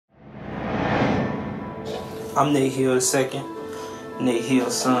I'm Nate Hill II, Nate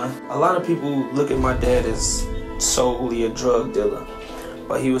Hill's son. A lot of people look at my dad as solely a drug dealer,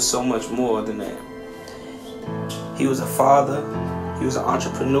 but he was so much more than that. He was a father, he was an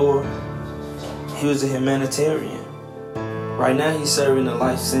entrepreneur, he was a humanitarian. Right now he's serving a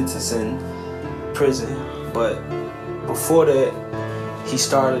life sentence in prison, but before that he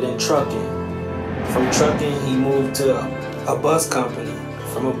started in trucking. From trucking he moved to a bus company.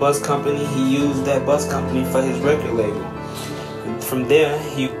 From a bus company he used that bus company for his record label. And from there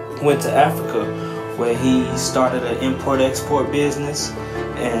he went to Africa, where he started an import-export business,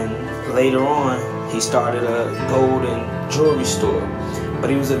 and later on he started a gold and jewelry store. But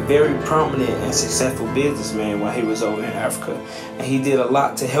he was a very prominent and successful businessman while he was over in Africa, and he did a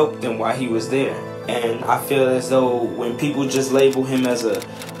lot to help them while he was there. And I feel as though when people just label him as a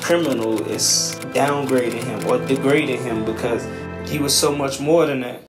criminal, it's downgrading him or degrading him, because he was so much more than that.